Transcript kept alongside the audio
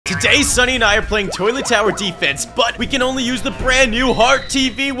Today, Sunny and I are playing Toilet Tower Defense, but we can only use the brand new Heart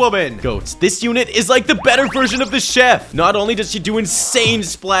TV Woman. Goats, this unit is like the better version of the Chef. Not only does she do insane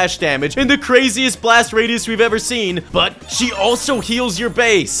splash damage and the craziest blast radius we've ever seen, but she also heals your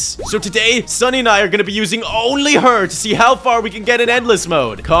base. So today, Sunny and I are going to be using only her to see how far we can get in Endless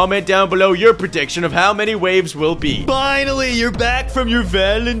Mode. Comment down below your prediction of how many waves will be. Finally, you're back from your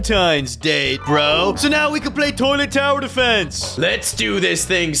Valentine's date, bro. So now we can play Toilet Tower Defense. Let's do this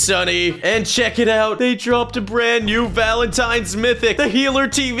thing, Sunny. And check it out. They dropped a brand new Valentine's Mythic, the Healer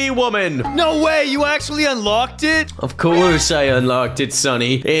TV Woman. No way, you actually unlocked it? Of course I unlocked it,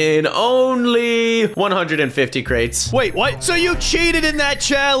 Sunny, in only 150 crates. Wait, what? So you cheated in that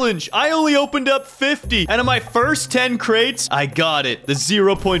challenge. I only opened up 50. And in my first 10 crates, I got it. The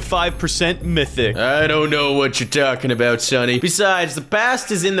 0.5% Mythic. I don't know what you're talking about, Sunny. Besides, the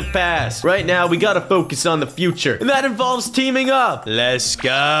past is in the past. Right now, we gotta focus on the future. And that involves teaming up. Let's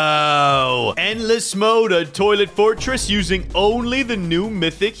go. Endless Mode, a toilet fortress using only the new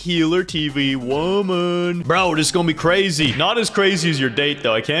Mythic Healer TV Woman. Bro, this is gonna be crazy. Not as crazy as your date,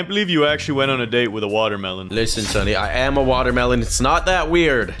 though. I can't believe you actually went on a date with a watermelon. Listen, Sunny, I am a watermelon. It's not that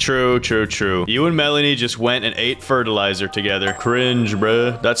weird. True, true, true. You and Melanie just went and ate fertilizer together. Cringe,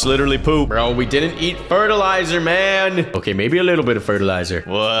 bruh. That's literally poop. Bro, we didn't eat fertilizer, man. Okay, maybe a little bit of fertilizer.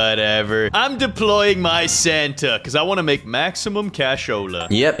 Whatever. I'm deploying my Santa, because I want to make maximum cashola.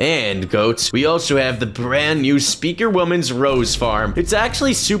 Yep, and goats, we also have the brand new Speaker Woman's Rose Farm. It's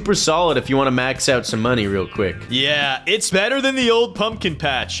actually super solid if you want to max out some money real quick. Yeah, it's better than the old pumpkin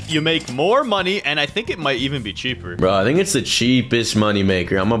patch. You make more money, and I think it might even be cheaper. Bro, I think it's the cheapest money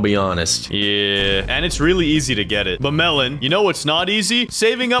maker, I'm gonna be honest. Yeah, and it's really easy to get it. But Melon, you know what's not easy?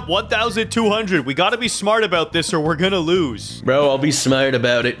 Saving up 1,200. We gotta be smart about this or we're gonna lose. Bro, I'll be smart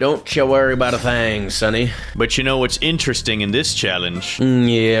about it. Don't you worry about a thing, Sunny. But you know what's interesting in this challenge?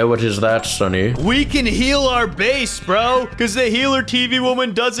 Yeah, what is that, Sunny? We can heal our base, bro, because the Healer TV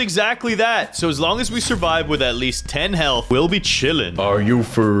Woman does exactly that. So as long as we survive with at least 10 health, we'll be chilling. Are you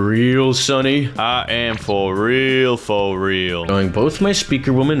for real, Sunny? I am for real, for real. Showing both my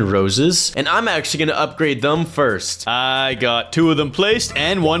Speaker Woman roses, and I'm actually gonna upgrade them first. I got 2 of them placed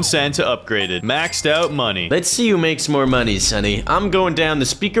and 1 Santa upgraded. Maxed out money. Let's see who makes more money, Sunny. I'm going down the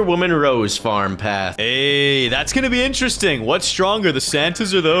Speaker Woman Rose Farm path. Hey, that's gonna be interesting. What's stronger, the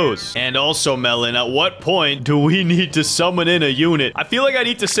Santas or those? And also, Melon, at what point do we need to summon in a unit? I feel like I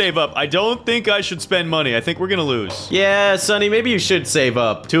need to save up. I don't think I should spend money. I think we're gonna lose. Yeah, Sunny, maybe you should save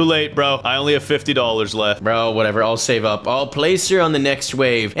up. Too late, bro. I only have $50 left. Bro, whatever. I'll save up. I'll place her on the next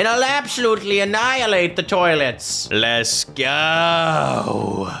wave, and I'll absolutely annihilate the toilets. Let's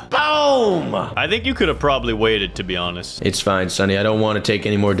go. Boom! I think you could have probably waited, to be honest. It's fine, Sunny. I don't want to take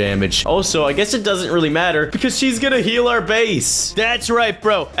any more damage. Also, I guess it doesn't really matter because she's gonna heal our base. That's right,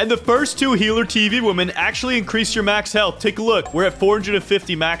 bro. And the first 2 Healer TV Women actually increase your max health. Take a look. We're at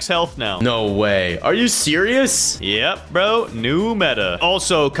 450 max health now. No way. Are you serious? Yep, bro. New meta.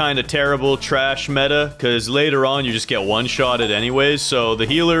 Also, kind of terrible trash meta, because later on you just get one-shotted anyways, so the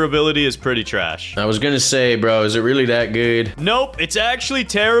healer ability is pretty trash. I was gonna say, bro, is it really that good? Nope, it's actually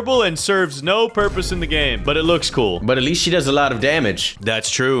terrible and serves no purpose in the game, but it looks cool. But at least she does a lot of damage. That's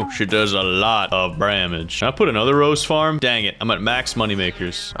true. She does a lot of damage. Can I put another rose farm? Dang it, I'm at max money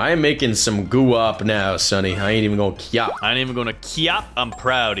makers. I am making some goo up now, Sunny. I ain't even gonna kiap. I ain't even gonna kiap. I'm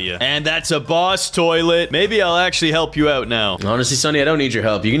proud of you. And that's a boss toilet. Maybe I'll actually help you out now. Honestly, Sunny, I don't need your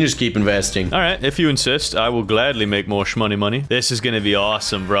help. You can just keep investing. All right, if you insist, I will gladly make more money. This is gonna be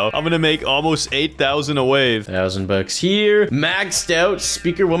awesome, bro. I'm gonna make almost 8,000 a wave. $1,000 here. Maxed out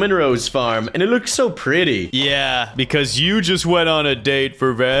Speaker Woman Rose Farm, and it looks so pretty. Yeah, because you just went on a date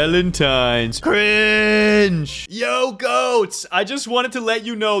for Valentine's. Cringe. Yo, goats. I just wanted to let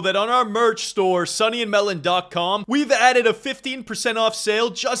you know that on our merch store, sunnyandmelon.com, we've added a 15% off sale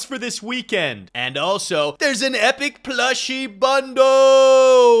just for this weekend. And also, there's an epic plushie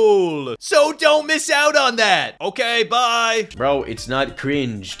bundle. So don't miss out on that. Okay, bye. Bro, it's not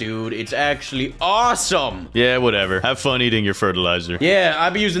cringe, dude. It's actually awesome. Yeah, whatever. Have fun eating your fertilizer. Yeah,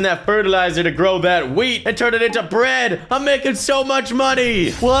 I'll be using that fertilizer to grow that wheat and turn it into bread. I'm making so much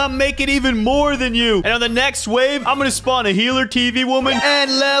money. Well, I'm making even more than you. And on the next wave, I'm gonna spawn a Healer TV Woman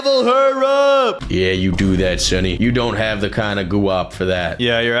and level her up. Yeah, you do that, Sunny. You don't have the kind of goo up for that.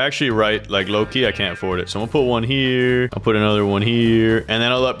 Yeah, you're actually right. Like, low-key, I can't afford it. So I'm gonna put one here. I'll put another one here. And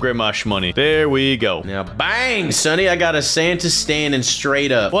then I'll upgrade my money. There we go. Now, bang, Sunny. I got a Santa standing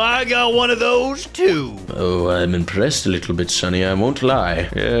straight up. Well, I got one of those, too. Oh, I'm impressed a little bit, Sunny. I won't lie.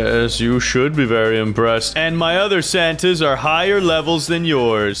 Yes, you should be very impressed. And my other Santas are higher levels than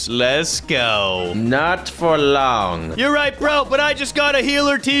yours. Let's go. Not for long. You're right, bro, but I just got a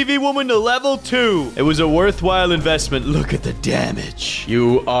healer TV woman to level 2. It was a worthwhile investment. Look at the damage.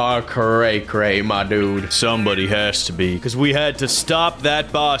 You are cray, my dude. Somebody has to be, because we had to stop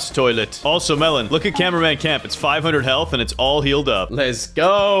that boss toilet. Also, Melon, look at Cameraman Camp. It's 500 health and it's all healed up. Let's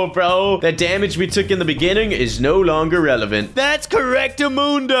go, bro. That damage we took in the beginning is no longer relevant. That's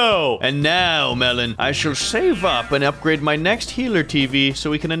correctamundo. And now, Melon, I shall save up and upgrade my next healer TV so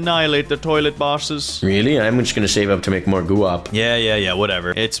we can annihilate the toilet bosses. Really? I'm just gonna save up to make more guap. Yeah,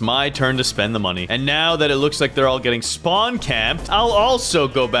 whatever. It's my turn to spend the money. And now that it looks like they're all getting spawn camped, I'll also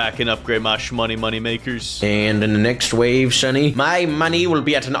go back and upgrade my money makers. And in the next wave, Sonny, my money will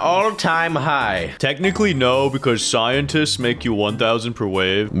be at an all-time high. Technically, no, because scientists make you 1,000 per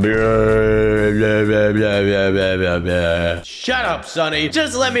wave. Shut up, Sonny.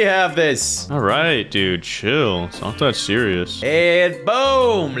 Just let me have this. All right, dude, chill. It's not that serious. And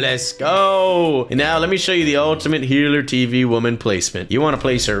boom, let's go. And now let me show you the ultimate healer TV woman placement. You want to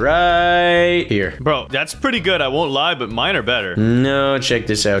place her right here. Bro, that's pretty good, I won't lie, but mine are better. No, check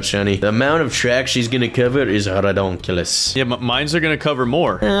this out, Sonny. The amount of track she's gonna cover is redonkulous. Yeah, but mine's are gonna cover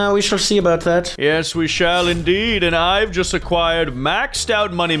more. We shall see about that. Yes, we shall indeed, and I've just acquired maxed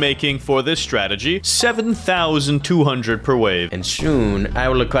out money making for this strategy, 7,200 per wave. And soon, I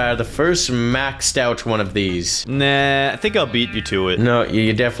will acquire the first maxed out one of these. Nah, I think I'll beat you to it. No,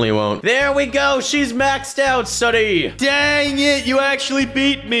 you definitely won't. There we go, she's maxed out, Sonny. Dang it, you actually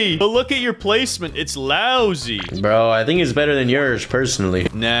beat me. But look at your placement, it's lousy. Bro, I think it's better than yours, personally.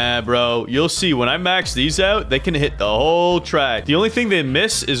 Nah, bro, you'll see, when I max these out, they can hit the whole track. The only thing they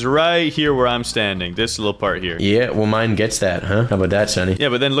miss is right here where I'm standing, this little part here. Yeah, well, mine gets that, huh? How about that, Sonny? Yeah,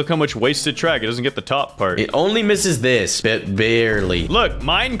 but then look how much wasted track. It doesn't get the top part. It only misses this, but barely. Look,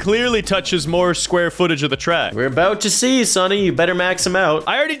 mine clearly touches more square footage of the track. We're about to see, Sonny. You better max them out.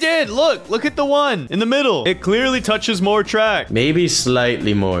 I already did. Look at the one in the middle. It clearly touches more track. Maybe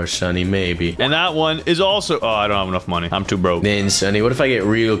slightly more, Sonny, maybe. And that one is also... Oh, I don't have enough money. I'm too broke. Then, Sonny, what if I get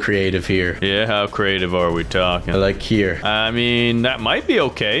real creative here? Yeah, how creative are we talking? Like here. I mean, that might be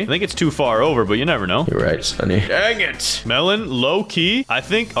okay. I think it's too far over, but you never know. You're right, Sonny. Dang it. Melon, low key, I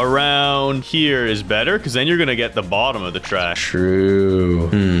think around here is better, because then you're going to get the bottom of the track. True.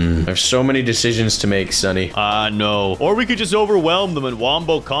 There's so many decisions to make, Sonny. No. Or we could just overwhelm them and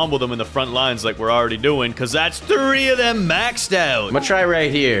wombo combo them in the front lines like we're already doing, because that's 3 of them maxed out. I'm gonna try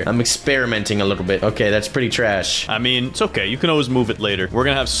right here. I'm experimenting a little bit. Okay, that's pretty trash. I mean, it's okay. You can always move it later. We're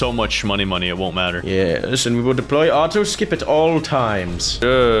gonna have so much money, it won't matter. Yeah, listen, we will deploy auto skip at all times.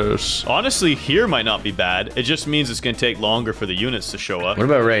 Yes. Honestly, here might not be bad. It just means it's gonna take longer for the units to show up. What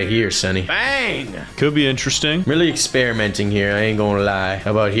about right here, Sonny? Bang! Could be interesting. Really experimenting here, I ain't gonna lie.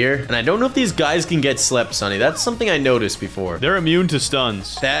 How about here? And I don't know if these guys can get slept, Sonny. That's something I noticed before. They're immune to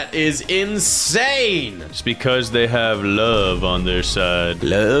stuns. That is insane! It's because they have love on their side.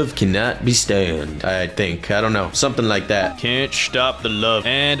 Love cannot be stunned, I think. I don't know. Something like that. Can't stop the love.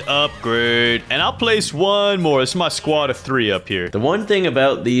 And upgrade. And I'll place one more. This is my squad of 3 up here. The one thing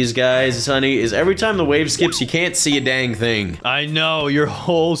about these guys, Sonny, is every time the wave skips, you can't see a dang thing. I know. Your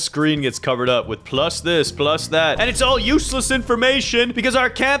whole screen gets covered up with plus this, plus that. And it's all useless information because our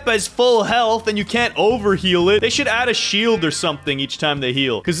camp has full health and you can't overheal it. They should add a shield or something each time they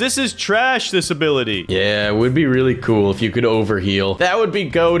heal. Because this is trash, this ability. Yeah, it would be really cool if you could overheal. That would be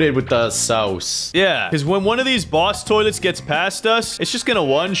goated with the sauce. Yeah, because when one of these boss toilets gets past us, it's just gonna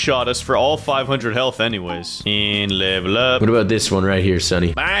one-shot us for all 500 health anyways. And level up. What about this one right here,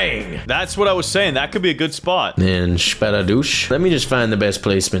 Sonny? Bang! That's what I was saying. That could be a good spot. And sparadouche. Let me just find the best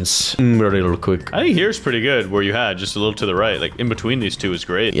placements real quick. I think here's pretty good where you had, just a little to the right. Like, in between these two is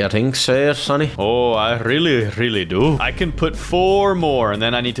great. You think so, Sonny? Oh, I really do. I can put 4 more, and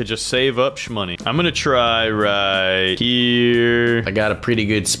then I need to just save up money. I'm gonna try right here. I got a pretty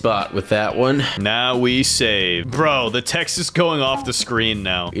good spot with that one. Now we save. Bro, the text is going off the screen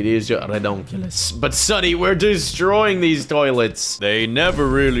now. It is redonkulous. But Sonny, we're destroying these toilets. They never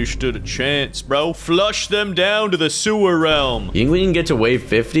really stood a chance, bro. Flush them down to the sewer realm. You think we can get to wave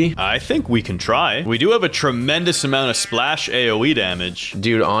 50? I think we can try. We do have a tremendous amount of splash AoE damage.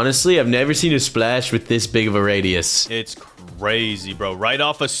 Dude, honestly, I've never seen a splash with this big of a radius. It's crazy, bro. Right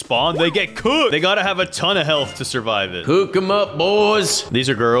off a spawn, they get cooked. They gotta have a ton of health to survive it. Cook them up, boys. These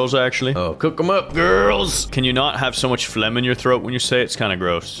are girls, actually. Oh, cook them up, girls. Can you not have so much phlegm in your throat when you say it? It's kind of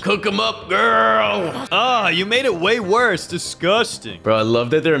gross. Cook them up, girl. Ah, you made it way worse. Disgusting. Bro, I love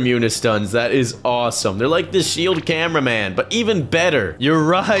that they're immune to stuns. That is awesome. They're like the shield cameraman, but even better. You're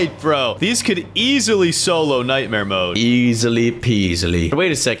right, bro. These could easily solo nightmare mode. Easily peasily.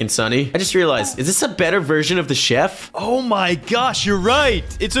 Wait a second, Sonny. I just realized, is this a better version of the chef? Oh my my gosh, you're right.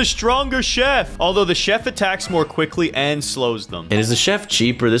 It's a stronger chef. Although the chef attacks more quickly and slows them. And is the chef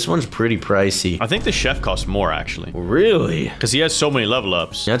cheaper? This one's pretty pricey. I think the chef costs more, actually. Really? Because he has so many level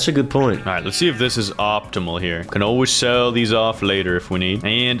ups. That's a good point. All right, let's see if this is optimal here. Can always sell these off later if we need.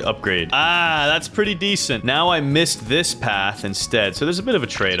 And upgrade. Ah, that's pretty decent. Now I missed this path instead. So there's a bit of a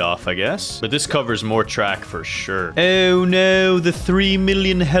trade-off, I guess. But this covers more track for sure. Oh no, the 3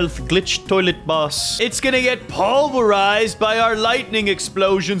 million health glitch toilet boss. It's gonna get pulverized by our lightning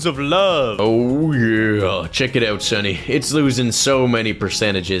explosions of love. Oh yeah. Check it out, Sonny. It's losing so many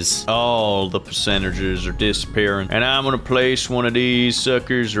percentages. All the percentages are disappearing. And I'm gonna place one of these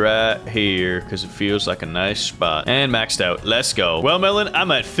suckers right here because it feels like a nice spot. And maxed out. Let's go. Well, Melon,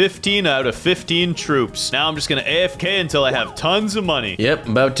 I'm at 15 out of 15 troops. Now I'm just gonna AFK until I have tons of money. Yep,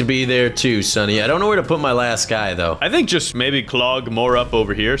 about to be there too, Sonny. I don't know where to put my last guy, though. I think just maybe clog more up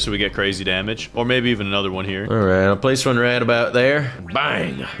over here so we get crazy damage. Or maybe even another one here. All right, I'll place one right about there.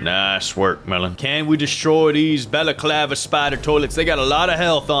 Bang. Nice work, Melon. Can we destroy these balaclava spider toilets? They got a lot of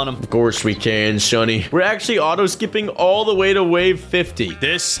health on them. Of course we can, Sonny. We're actually auto-skipping all the way to wave 50.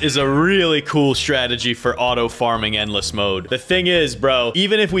 This is a really cool strategy for auto-farming endless mode. The thing is, bro,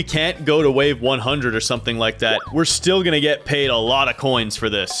 even if we can't go to wave 100 or something like that, we're still gonna get paid a lot of coins for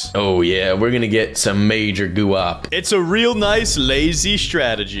this. Oh yeah, we're gonna get some major goo-up. It's a real nice, lazy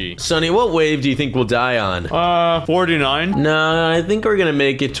strategy. Sonny, what wave do you think we'll die on? 49. Nah, I think we're gonna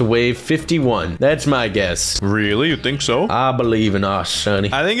make it to wave 51. That's my guess. Really? You think so? I believe in us, Sonny.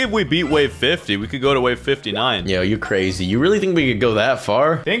 I think if we beat wave 50, we could go to wave 59. Yo, you're crazy. You really think we could go that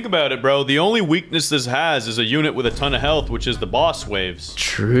far? Think about it, bro. The only weakness this has is a unit with a ton of health, which is the boss waves.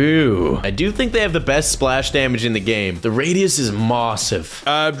 True. I do think they have the best splash damage in the game. The radius is massive.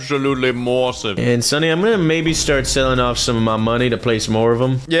 Absolutely massive. And Sonny, I'm gonna maybe start selling off some of my money to place more of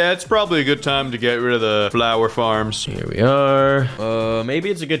them. Yeah, it's probably a good time to get rid of the flower farms. Here we are. Maybe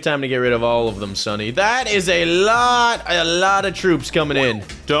it's a good time to get rid of all of them, Sonny. That is a lot of troops coming in.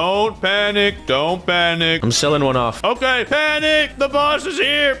 Don't panic. Don't panic. I'm selling one off. Okay, panic. The boss is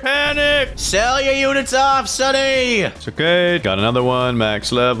here. Panic. Sell your units off, Sonny. It's okay. Got another one,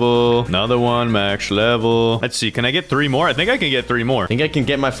 max level. Another one, max level. Let's see. Can I get 3 more? I think I can get 3 more. I think I can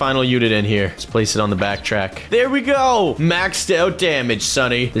get my final unit in here. Let's place it on the backtrack. There we go. Maxed out damage,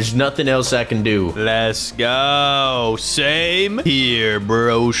 Sonny. There's nothing else I can do. Let's go. Same here,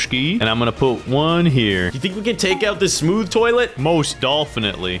 broski. And I'm gonna put one here. You think we can take out this smooth toilet? Most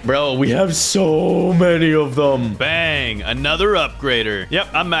definitely. Bro, we have so many of them. Bang. Another upgrader. Yep,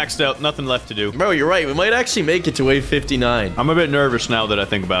 I'm maxed out. Nothing left to do. Bro, you're right. We might actually make it to wave 59. I'm a bit nervous now that I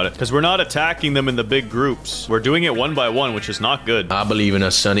think about it. Because we're not attacking them in the big groups. We're doing it one by one, which is not good. I believe in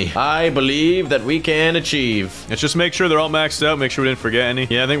us, Sonny. I believe that we can achieve. Let's just make sure they're all maxed out. Make sure we didn't forget any.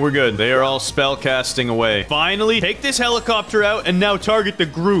 Yeah, I think we're good. They are all spell casting away. Finally, take this helicopter out and now target the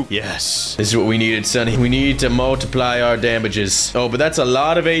group. Yes. This is what we needed, Sonny. We need to multiply our damages. Oh, but that's a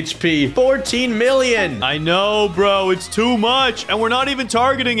lot of HP. 14 million. I know, bro. It's too much. And we're not even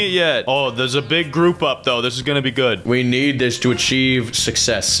targeting it yet. Oh, there's a big group up, though. This is going to be good. We need this to achieve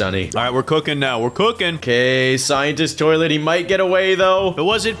success, Sonny. All right, we're cooking now. We're cooking. Okay, scientist toilet. He might get away, though. If it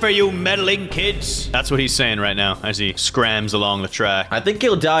wasn't for you meddling kids. That's what he's saying right now as he scrams along the track. I think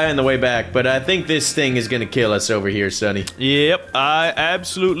he'll die on the way back, but I think this thing is going to kill us over here, Sonny. Yep, I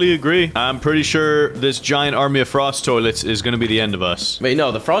absolutely agree. I'm pretty sure this giant army of frost toilets is going to be the end of us. Wait,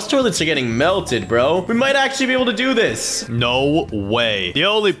 no, the frost toilets are getting melted, bro. We might actually be able to do this. No way. The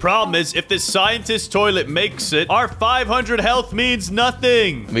only problem is if this scientist toilet makes it, our 500 health means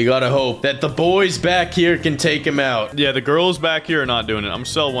nothing. We gotta hope that the boys back here can take him out. Yeah, the girls back here are not doing it. I'm gonna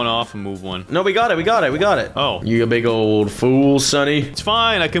sell one off and move one. No, we got it. We got it. We got it. Oh. You a big old fool, Sonny. It's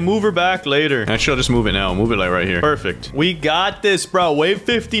fine. I can move her back later. Actually, I'll just move it now. Move it like right here. Perfect. We got this, bro. Wave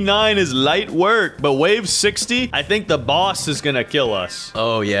 59 is light work, but wave 60, I think the boss is gonna kill us.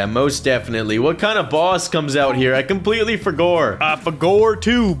 Oh, yeah, most definitely. What kind of boss comes out here? I completely forgot. I forgot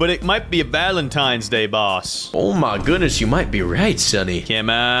too, but it might be a Valentine's Day boss. Oh my goodness, you might be right, Sonny. Come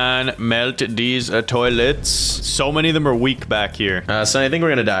on, melt these toilets. So many of them are weak back here. Sonny, I think we're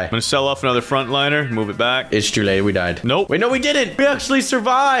gonna die. I'm gonna sell off another frontliner, move it back. It's too late, we died. Nope. Wait, no, we didn't. We actually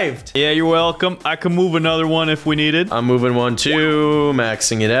survived. Yeah, you're welcome. I can move another one if we needed. I'm moving one too,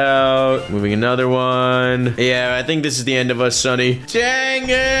 maxing it out, moving another one. Yeah, I think this is the end of us, Sonny. Dang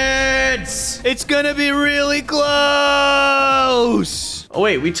it! It's gonna be really close. Oh,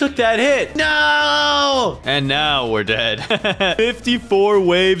 wait, we took that hit. No! And now we're dead. 54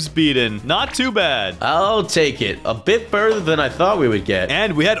 waves beaten. Not too bad. I'll take it. A bit further than I thought we would get.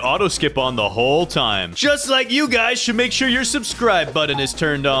 And we had auto skip on the whole time. Just like you guys should make sure your subscribe button is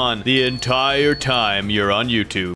turned on the entire time you're on YouTube.